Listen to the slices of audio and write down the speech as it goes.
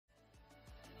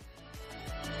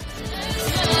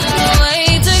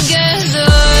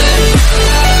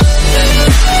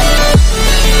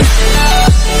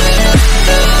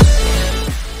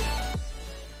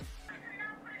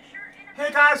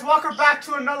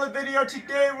another video.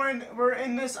 Today we're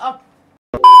in this up.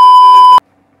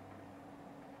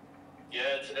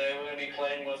 Yeah, today we're gonna be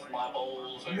playing with my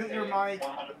balls. Mute your mic.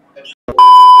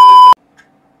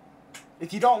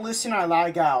 If you don't listen, I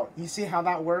lag out. You see how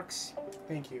that works?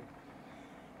 Thank you.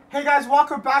 Hey guys,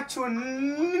 welcome back to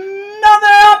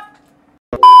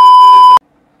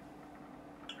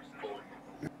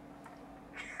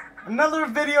another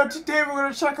video. Today we're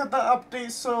gonna check out the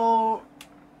update. So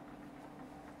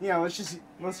yeah, let's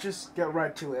just get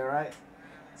right to it, alright?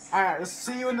 Alright, let's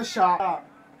see you in the shop.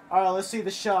 Alright, let's see the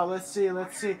shop. Let's see.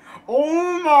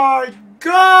 Oh my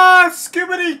god!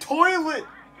 Skibbity toilet!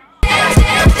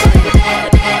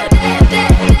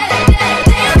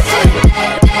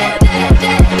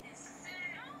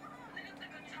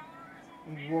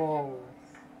 Whoa.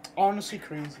 Honestly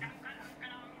crazy.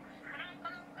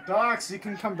 Docs, you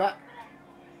can come back.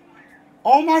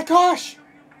 Oh my gosh!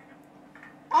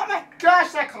 Oh my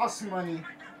gosh, that costs money.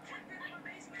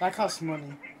 That costs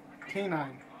money. K9.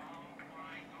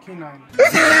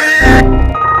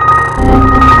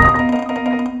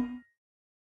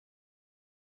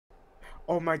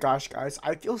 Oh my gosh, guys.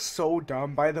 I feel so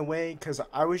dumb, by the way, because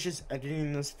I was just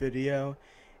editing this video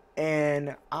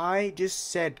and I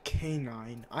just said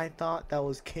K9. I thought that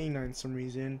was K9 for some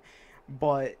reason,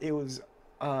 but it was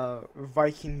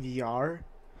Viking VR.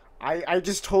 I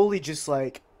just totally just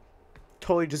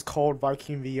called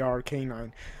Viking VR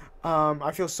K9.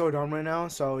 I feel so dumb right now,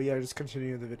 so yeah, just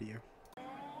continue the video.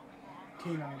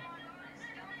 K9.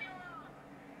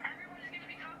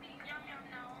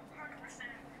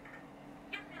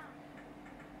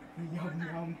 Yum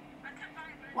yum.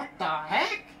 What the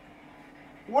heck?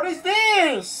 What is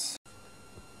this?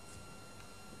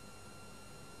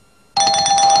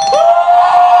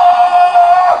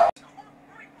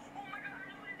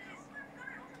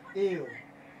 Ew.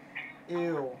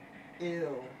 Ew.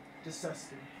 Ew.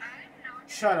 Disgusting.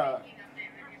 Shut up.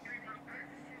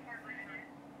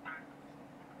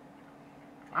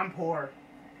 I'm poor.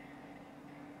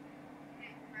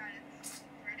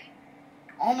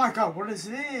 Oh my god, what is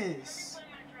this?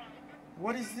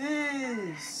 What is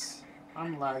this?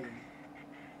 I'm lagging.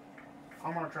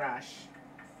 I'm gonna crash.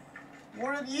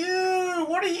 What are you?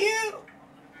 What are you?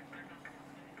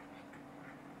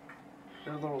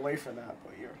 You're a little late for that,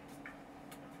 but you're.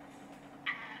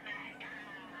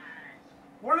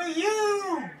 What are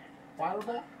you?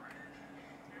 Fireball?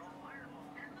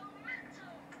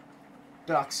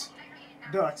 Ducks.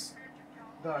 Ducks.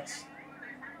 Ducks.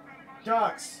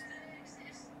 Ducks.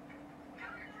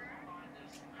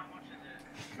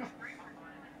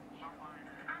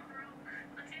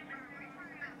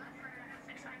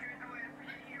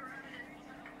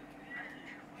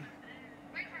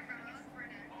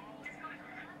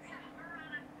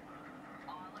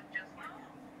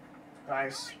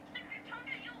 Guys,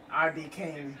 I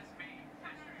became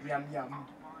yum yum.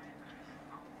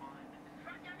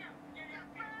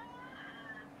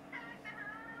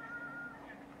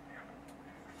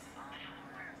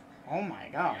 Oh my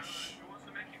gosh.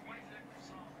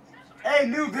 Hey,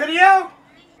 new video?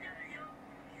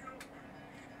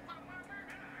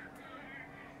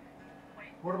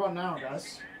 What about now,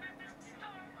 guys?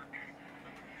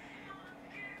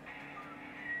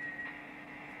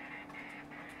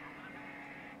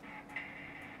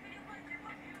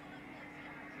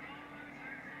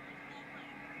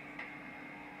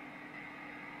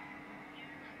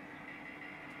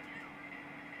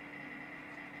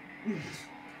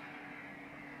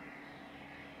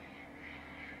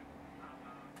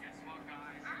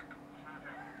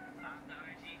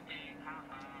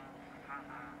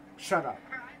 Shut up.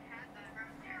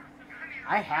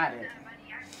 I had it.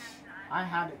 I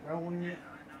had it, bro. When you...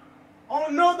 Oh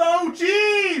no, the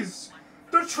OGs!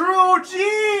 The true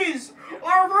OGs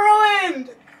are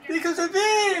ruined because of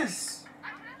this!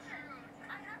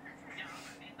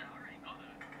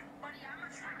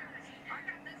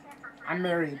 I'm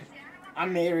married.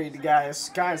 I'm married, guys.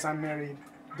 Guys, I'm married.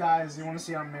 Guys, you want to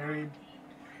see I'm married?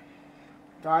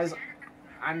 Guys,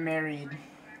 I'm married.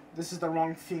 This is the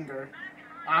wrong finger.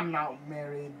 I'm not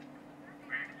married.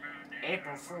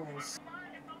 April Fools.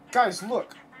 Guys,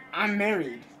 look. I'm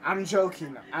married. I'm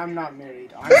joking. I'm not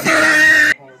married. I'm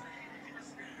married.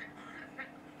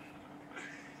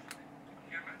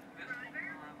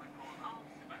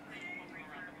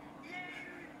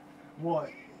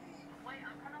 What?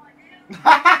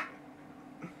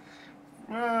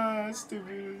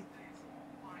 Stupid.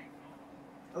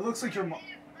 It looks like your mom.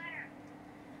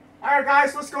 Alright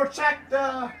guys, let's go check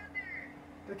the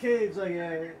caves, I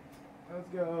guess. Let's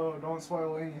go. Don't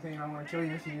spoil anything. I want to kill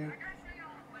you with you.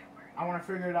 I want to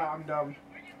figure it out. I'm dumb.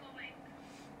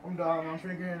 I'm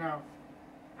figuring it out.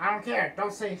 I don't care.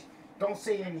 Don't say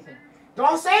anything.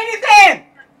 Don't say anything!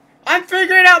 I'm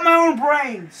figuring out my own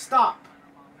brain. Stop.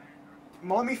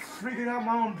 Let me figure out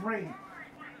my own brain.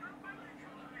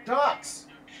 Ducks.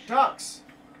 Ducks.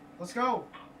 Let's go.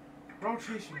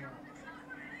 Rotation now.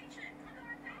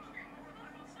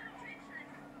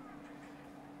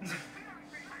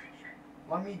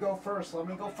 Let me go first. Let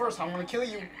me go first. I want to kill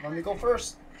you. Let me go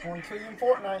first. I want to kill you in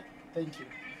Fortnite. Thank you.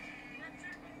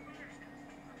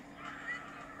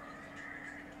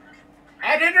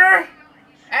 Editor!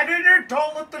 Editor,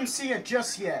 don't let them see it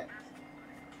just yet.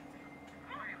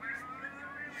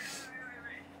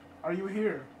 Are you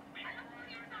here?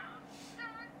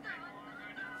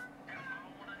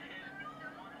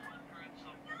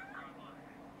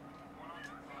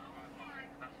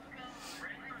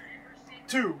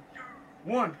 Two,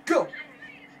 one, go!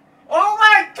 Oh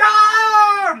my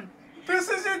god! This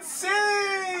is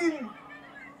insane!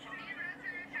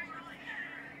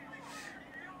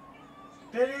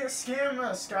 They didn't scam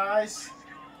us, guys.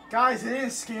 Guys, they didn't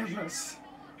scam us.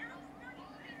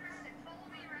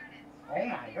 Oh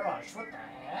my gosh, what the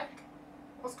heck?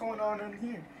 What's going on in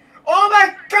here? Oh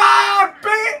my god,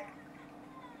 bitch!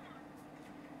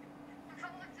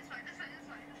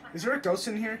 Is there a ghost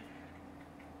in here?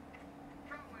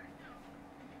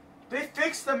 They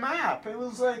fixed the map. It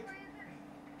was like...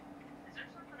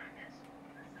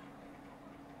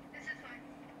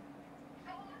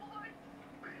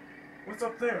 What's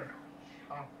up there?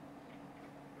 Oh.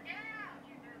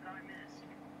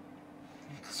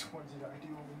 What did I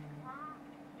do?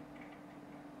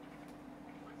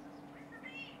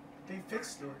 They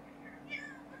fixed it.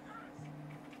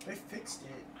 They fixed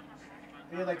it.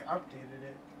 They like updated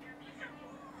it.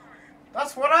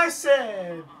 That's what I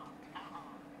said!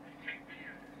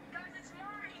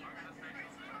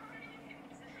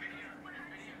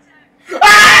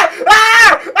 Ah!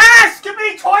 Ah! Ah!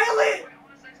 Skippy toilet!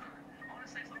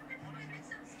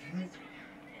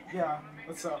 Yeah,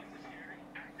 what's up?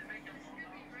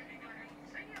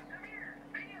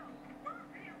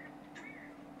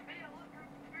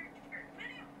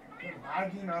 You're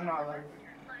lagging? I'm not lagging.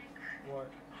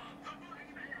 What?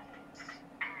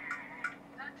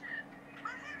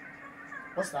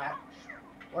 What's that?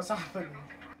 What's happening?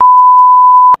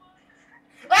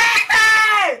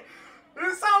 Hey!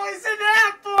 There's always an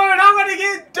app for it! I'm gonna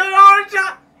get done on a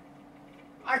job!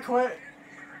 I quit.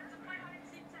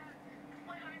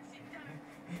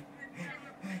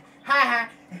 Ha ha!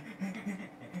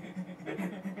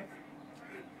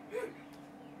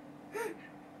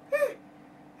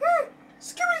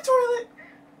 Skibbity toilet!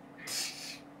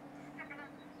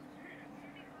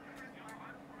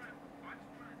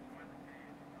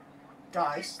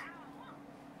 Guys.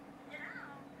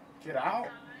 Get out.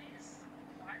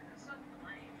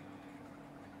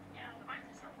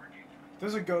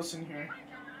 There's a ghost in here.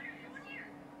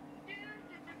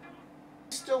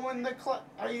 Still in the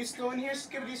Are you still in here,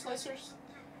 Skibbity Slicers?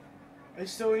 Are you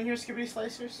still in here, Skibbity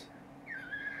Slicers?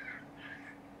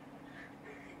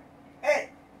 Hey!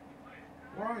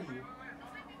 Where are you?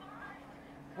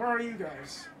 Where are you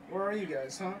guys? Where are you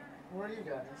guys, huh? Where are you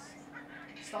guys?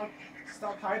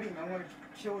 Stop hiding. I want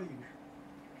to kill you.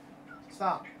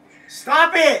 Stop.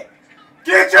 Stop it!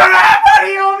 Get your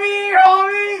buddy over here,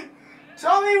 homie!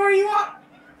 Tell me where you are.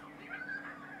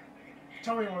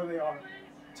 Tell me where they are.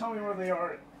 Tell me where they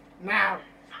are. Now.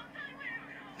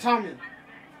 Tell me.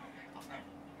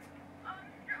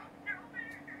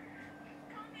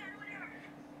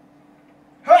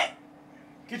 Hey!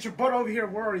 Get your butt over here.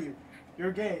 Where are you?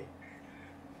 You're gay.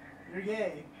 You're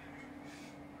gay.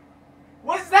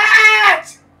 What's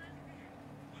that?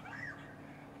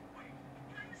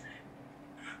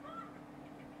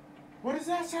 What does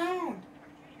that sound?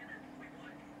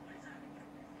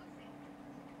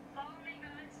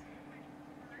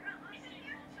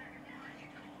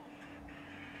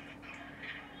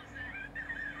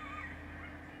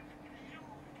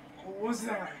 What was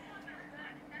that?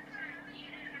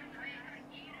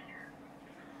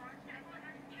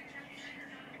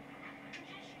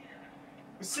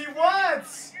 She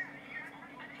wants!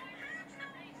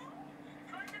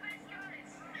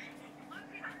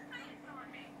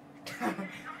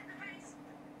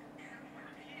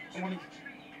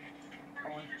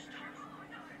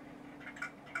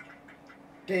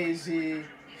 Daisy.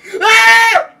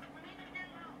 Ah!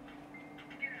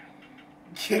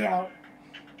 Get out.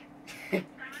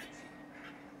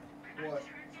 What?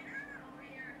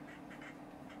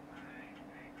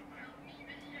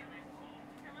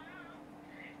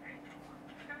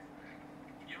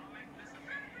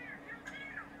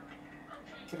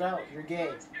 Get out, you're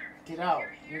gay. Get out,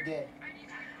 you're gay.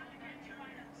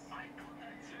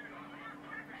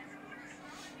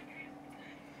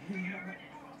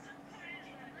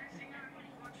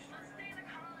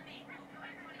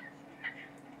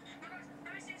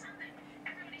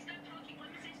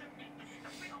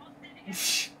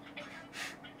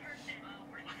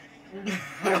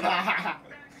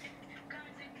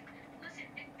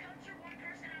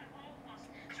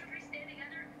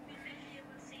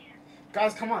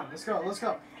 Guys, come on, let's go, let's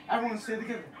go. Everyone stay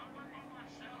together.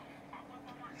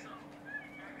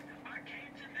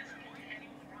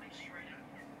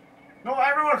 No,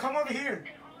 everyone, come over here.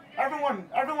 Everyone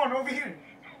over here.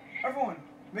 Everyone,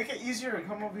 make it easier.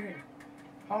 Come over here.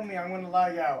 Help me, I'm gonna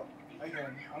lag out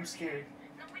again. I'm scared.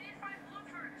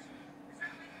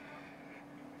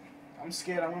 I'm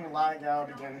scared. I'm gonna lag out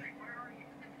again.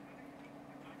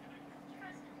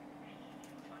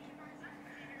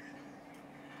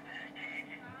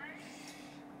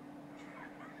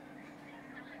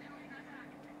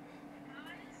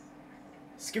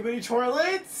 Skibbity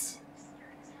toilets!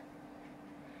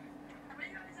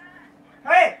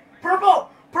 Hey! Purple!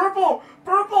 Purple!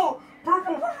 Purple!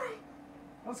 Purple! Purple!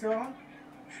 Let's go.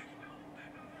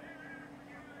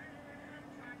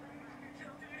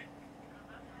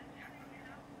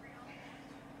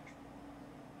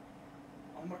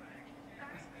 Oh my.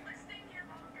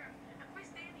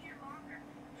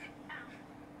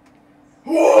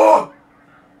 Whoa!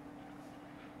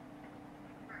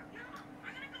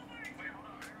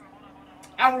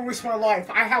 I will risk my life.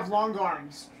 I have long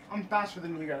arms. I'm faster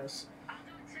than you guys.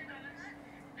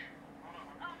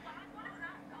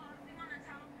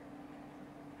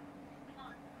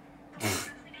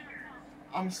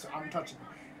 I'm touching it.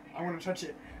 I'm gonna touch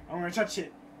it. I'm gonna touch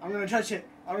it. I'm gonna touch it.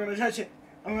 I'm gonna touch it.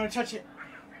 I'm gonna touch it.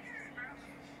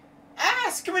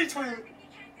 Ah, skibbity toilet.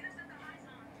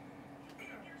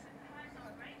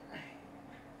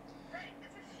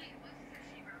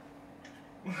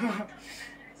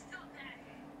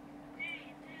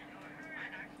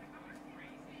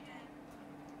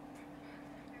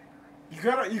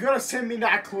 You gotta send me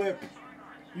that clip.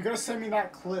 You gotta send me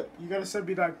that clip. You gotta send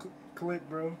me that clip,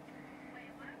 bro.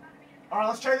 Alright,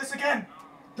 let's try this again.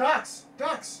 Ducks!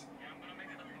 Ducks!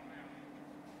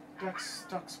 Ducks,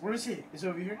 ducks. Where is he? Is he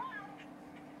over here?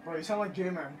 Bro, you sound like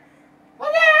J-Man.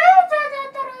 Oh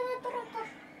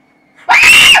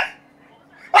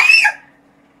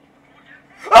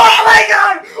my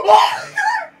god! Oh my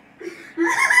god!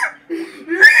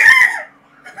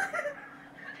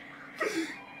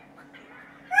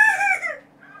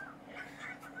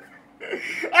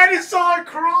 I just saw it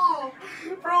crawl!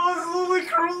 Bro, it was literally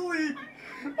crawling!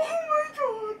 Oh my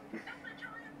god!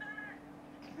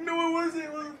 No, it wasn't.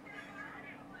 It was...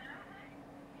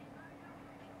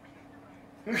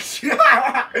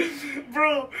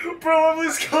 bro, I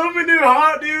was coming in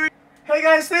hot, dude! Hey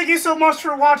guys, thank you so much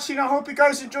for watching. I hope you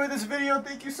guys enjoyed this video.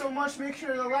 Thank you so much. Make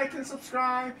sure to like and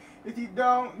subscribe. If you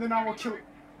don't, then I will kill you.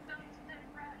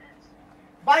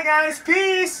 Bye guys,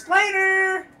 peace!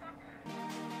 Later!